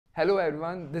Hello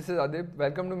everyone, this is Adip.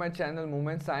 Welcome to my channel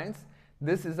Movement Science.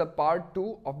 This is a part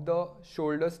 2 of the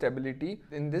shoulder stability.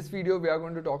 In this video, we are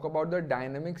going to talk about the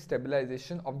dynamic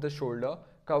stabilization of the shoulder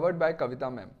covered by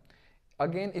Kavita ma'am.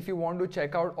 Again, if you want to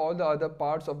check out all the other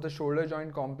parts of the shoulder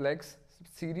joint complex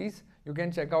series, you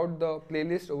can check out the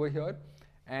playlist over here.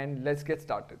 And let's get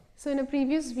started. So in a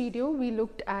previous video, we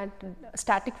looked at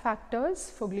static factors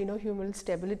for glenohumeral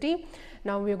stability.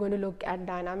 Now we are going to look at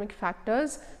dynamic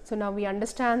factors. So now we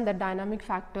understand that dynamic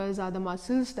factors are the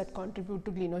muscles that contribute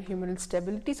to glenohumeral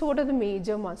stability. So what are the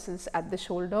major muscles at the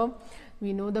shoulder?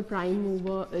 We know the prime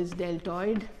mover is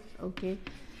deltoid. Okay.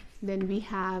 Then we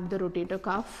have the rotator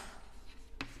cuff.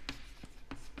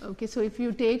 Okay. So if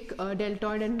you take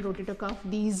deltoid and rotator cuff,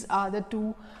 these are the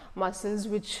two muscles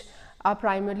which are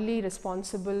primarily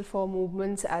responsible for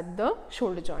movements at the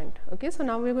shoulder joint. Okay, so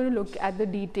now we're going to look at the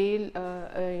detail.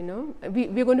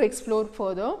 We're going to explore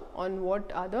further on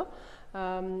what are the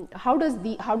how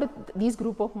do these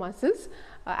group of muscles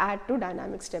add to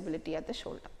dynamic stability at the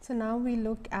shoulder. So now we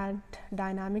look at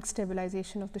dynamic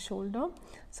stabilization of the shoulder.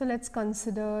 So let's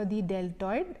consider the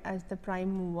deltoid as the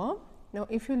prime mover. Now,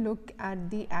 if you look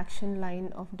at the action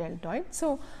line of deltoid,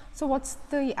 so what's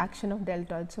the action of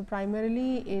deltoid? So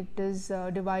primarily it is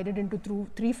divided into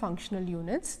three functional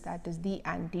units, that is the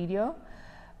anterior,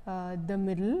 the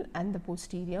middle and the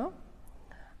posterior.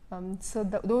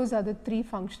 Those are the three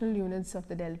functional units of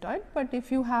the deltoid, but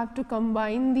if you have to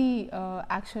combine the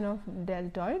action of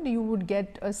deltoid, you would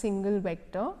get a single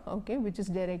vector, okay, which is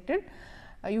directed.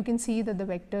 You can see that the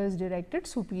vector is directed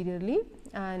superiorly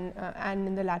and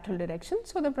in the lateral direction.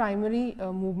 So the primary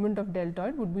movement of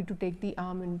deltoid would be to take the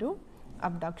arm into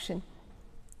abduction.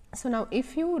 So now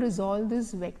if you resolve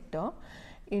this vector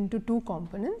into two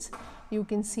components, you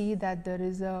can see that there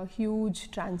is a huge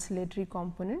translatory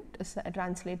component, a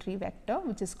translatory vector,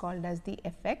 which is called as the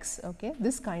Fx. Okay,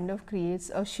 this kind of creates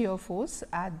a shear force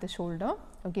at the shoulder,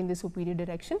 okay, in the superior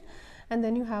direction, and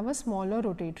then you have a smaller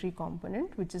rotatory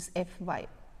component, which is Fy.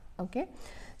 Okay,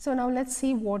 so now let's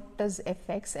see what does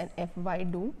Fx and Fy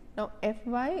do. Now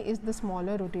Fy is the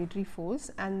smaller rotatory force,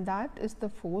 and that is the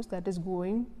force that is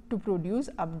going to produce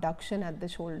abduction at the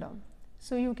shoulder.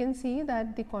 So you can see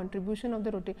that the contribution of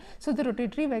the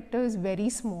rotatory vector is very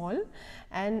small,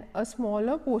 and a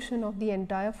smaller portion of the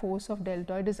entire force of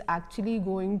deltoid is actually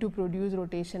going to produce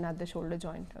rotation at the shoulder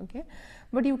joint. Okay,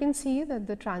 but you can see that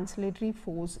the translatory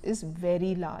force is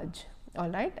very large. All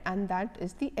right, and that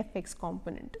is the Fx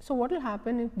component. So what will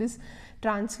happen if this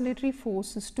translatory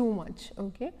force is too much?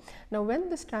 Okay, now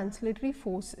when this translatory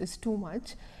force is too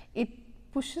much, it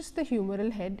pushes the humeral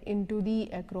head into the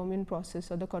acromion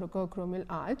process or the coracoacromial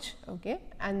arch, okay,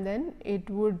 and then it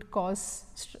would cause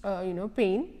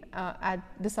pain at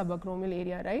the subacromial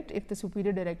area, right, if the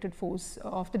superior directed force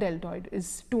of the deltoid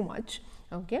is too much.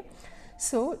 Okay,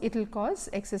 so it will cause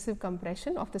excessive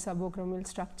compression of the subacromial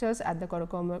structures at the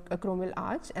coracoacromial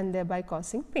arch and thereby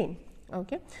causing pain.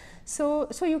 Okay, so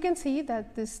you can see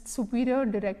that this superior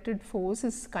directed force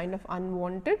is kind of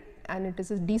unwanted, and it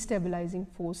is a destabilizing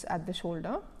force at the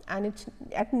shoulder, and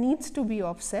it needs to be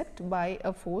offset by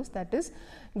a force that is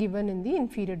given in the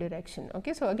inferior direction.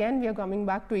 Okay, so again we are coming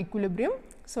back to equilibrium.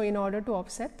 So in order to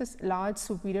offset this large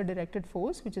superior directed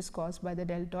force which is caused by the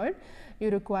deltoid, you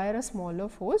require a smaller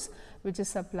force which is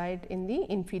supplied in the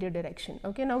inferior direction.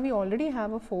 Okay, now we already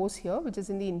have a force here which is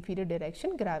in the inferior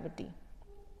direction, gravity.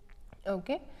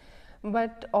 Okay,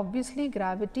 but obviously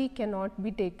gravity cannot be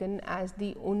taken as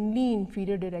the only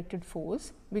inferior directed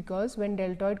force, because when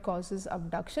deltoid causes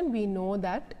abduction, we know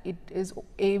that it is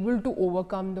able to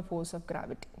overcome the force of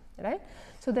gravity, right.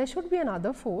 So there should be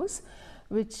another force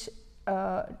which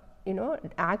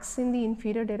acts in the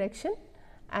inferior direction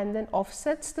and then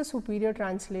offsets the superior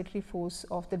translatory force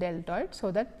of the deltoid, so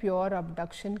that pure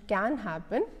abduction can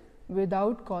happen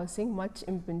without causing much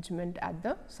impingement at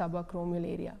the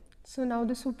subacromial area. So now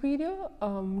the superior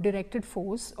directed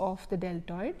force of the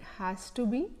deltoid has to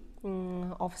be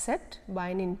offset by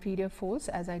an inferior force,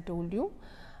 as I told you.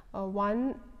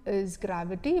 One is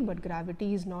gravity, but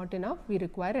gravity is not enough, we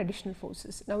require additional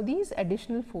forces. Now these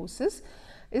additional forces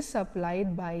is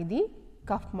supplied by the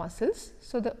cuff muscles.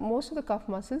 So most of the cuff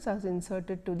muscles are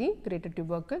inserted to the greater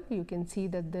tubercle. You can see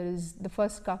that there is the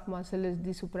first cuff muscle is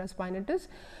the supraspinatus.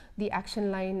 The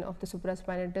action line of the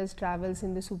supraspinatus travels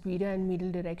in the superior and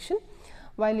medial direction,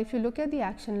 while if you look at the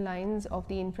action lines of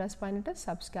the infraspinatus,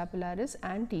 subscapularis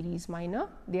and teres minor,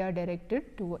 they are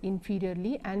directed to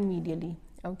inferiorly and medially.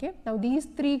 Okay, now these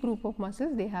three group of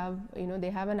muscles, they have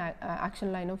an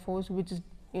action line of force which is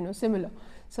similar.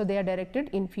 So they are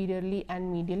directed inferiorly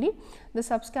and medially. The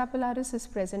subscapularis is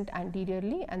present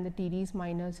anteriorly, and the teres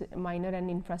minor and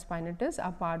infraspinatus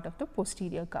are part of the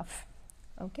posterior cuff.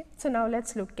 Okay. So now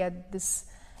let's look at this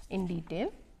in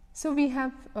detail. So we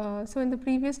have, so in the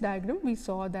previous diagram we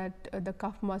saw that the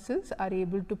cuff muscles are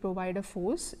able to provide a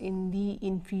force in the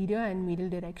inferior and medial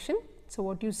direction. So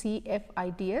what you see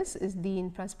FITS is the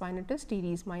infraspinatus,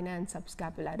 teres minor and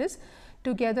subscapularis.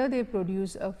 Together they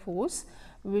produce a force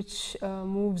which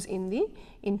moves in the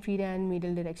inferior and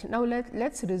medial direction. Now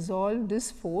let's resolve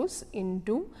this force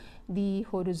into the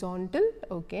horizontal,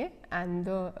 okay, and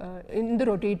the in the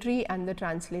rotatory and the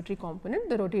translatory component.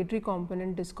 The rotatory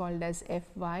component is called as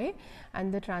Fy,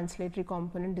 and the translatory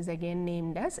component is again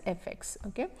named as Fx.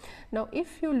 Okay. Now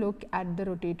if you look at the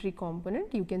rotatory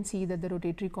component, you can see that the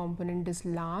rotatory component is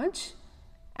large,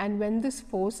 and when this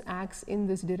force acts in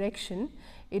this direction,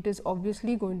 it is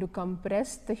obviously going to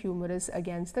compress the humerus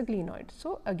against the glenoid.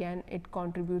 So again it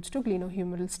contributes to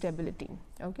glenohumeral stability.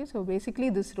 Okay. So basically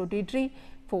this rotatory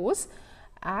force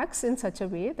acts in such a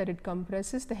way that it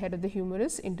compresses the head of the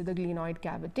humerus into the glenoid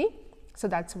cavity. So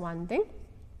that's one thing.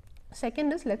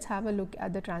 Second is, let's have a look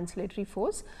at the translatory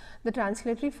force. The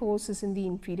translatory force is in the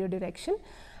inferior direction,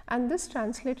 and this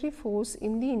translatory force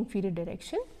in the inferior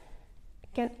direction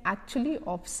can actually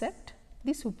offset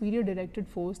the superior directed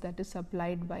force that is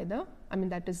supplied by the,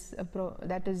 that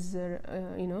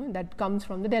comes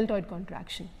from the deltoid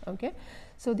contraction. Okay.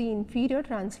 So the inferior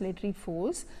translatory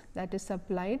force that is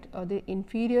supplied, or the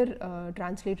inferior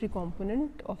translatory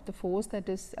component of the force that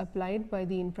is applied by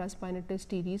the infraspinatus,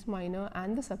 teres minor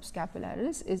and the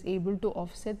subscapularis is able to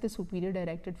offset the superior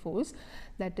directed force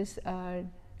that is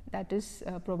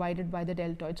provided by the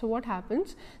deltoid. So what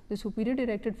happens? The superior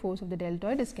directed force of the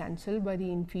deltoid is cancelled by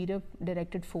the inferior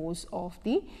directed force of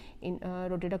the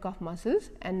rotator cuff muscles,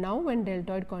 and now when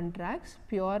deltoid contracts,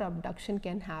 pure abduction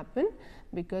can happen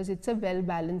because it's a well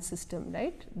balanced system,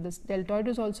 right? This deltoid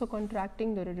is also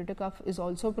contracting, the rotator cuff is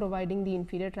also providing the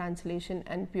inferior translation,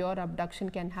 and pure abduction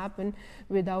can happen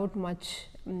without much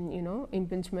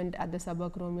impingement at the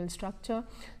subacromial structure.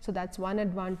 So that's one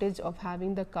advantage of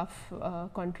having the cuff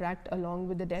contract along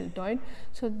with the deltoid.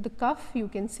 So the cuff, you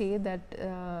can say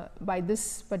that by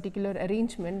this particular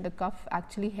arrangement, the cuff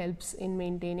actually helps in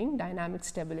maintaining dynamic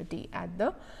stability at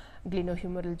the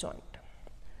glenohumeral joint.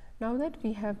 Now that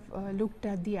we have looked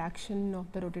at the action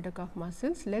of the rotator cuff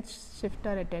muscles, let's shift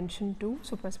our attention to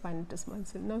supraspinatus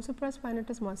muscle. Now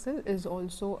supraspinatus muscle is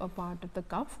also a part of the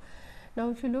cuff. Now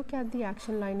if you look at the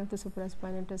action line of the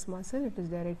supraspinatus muscle, it is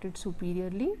directed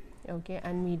superiorly, okay,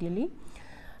 and medially.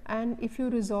 And if you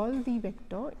resolve the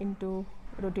vector into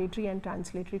rotatory and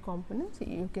translatory components,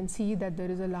 you can see that there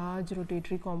is a large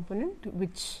rotatory component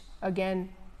which again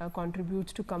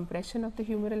contributes to compression of the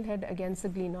humeral head against the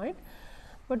glenoid.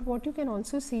 But what you can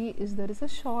also see is there is a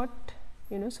short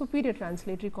superior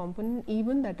translatory component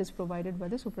even that is provided by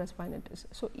the supraspinatus.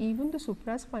 So even the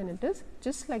supraspinatus,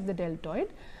 just like the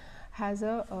deltoid, has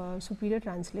a superior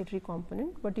translatory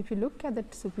component, but if you look at the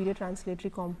superior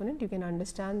translatory component, you can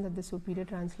understand that the superior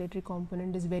translatory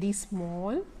component is very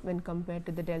small when compared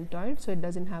to the deltoid, so it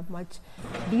doesn't have much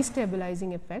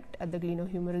destabilizing effect at the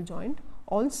glenohumeral joint.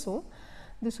 Also,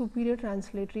 the superior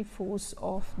translatory force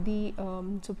of the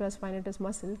supraspinatus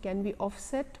muscle can be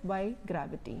offset by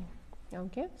gravity.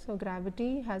 Okay, so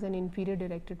gravity has an inferior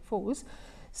directed force.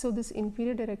 So this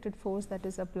inferior directed force that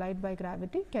is applied by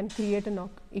gravity can create an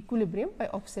equilibrium by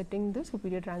offsetting the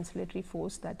superior translatory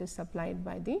force that is supplied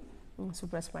by the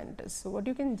supraspinatus. So what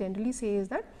you can generally say is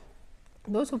that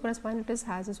though supraspinatus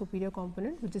has a superior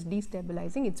component which is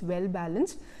destabilizing, it's well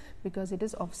balanced because it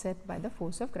is offset by the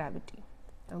force of gravity.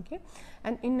 Okay,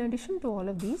 and in addition to all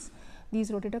of these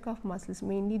rotator cuff muscles,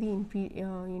 mainly the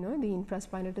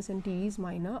infraspinatus and teres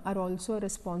minor, are also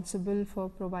responsible for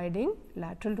providing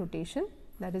lateral rotation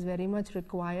that is very much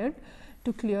required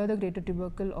to clear the greater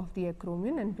tubercle of the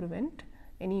acromion and prevent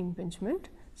any impingement.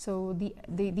 So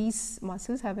these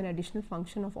muscles have an additional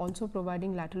function of also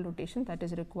providing lateral rotation that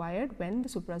is required when the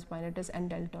supraspinatus and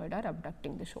deltoid are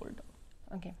abducting the shoulder.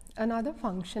 Okay, another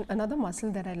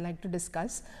muscle that I'd like to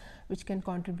discuss which can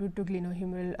contribute to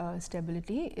glenohumeral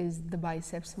stability is the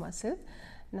biceps muscle.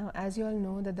 Now, as you all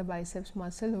know that the biceps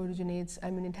muscle originates,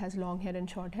 it has long head and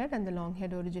short head, and the long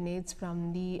head originates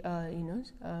from the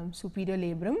superior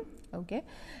labrum, okay,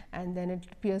 and then it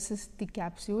pierces the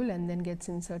capsule and then gets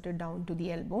inserted down to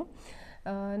the elbow.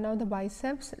 Now the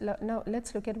biceps, now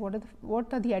let's look at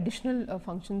what are the additional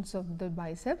functions of the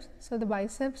biceps. So the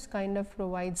biceps kind of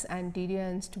provides anterior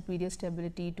and superior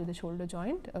stability to the shoulder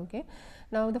joint. Okay.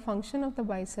 Now the function of the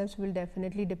biceps will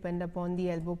definitely depend upon the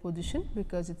elbow position,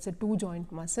 because it's a two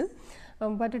joint muscle,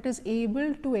 but it is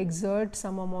able to exert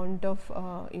some amount of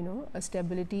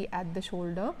stability at the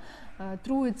shoulder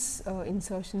through its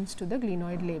insertions to the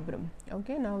glenoid labrum.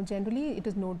 Okay. Now generally it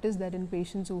is noticed that in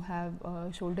patients who have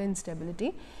shoulder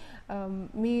instability, if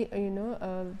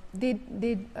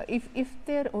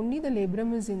there only the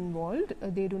labrum is involved,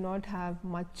 they do not have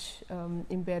much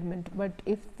impairment, but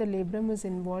if the labrum is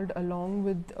involved along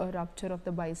with a rupture of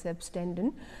the biceps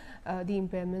tendon, the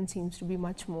impairment seems to be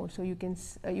much more. So you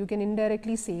can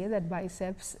indirectly say that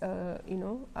biceps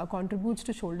contributes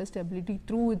to shoulder stability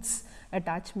through its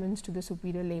attachments to the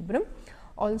superior labrum.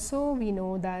 Also, we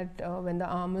know that when the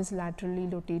arm is laterally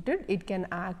rotated, it can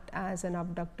act as an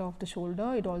abductor of the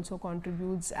shoulder. It also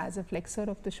contributes as a flexor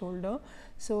of the shoulder.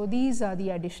 So these are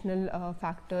the additional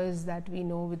factors that we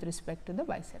know with respect to the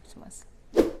biceps muscle.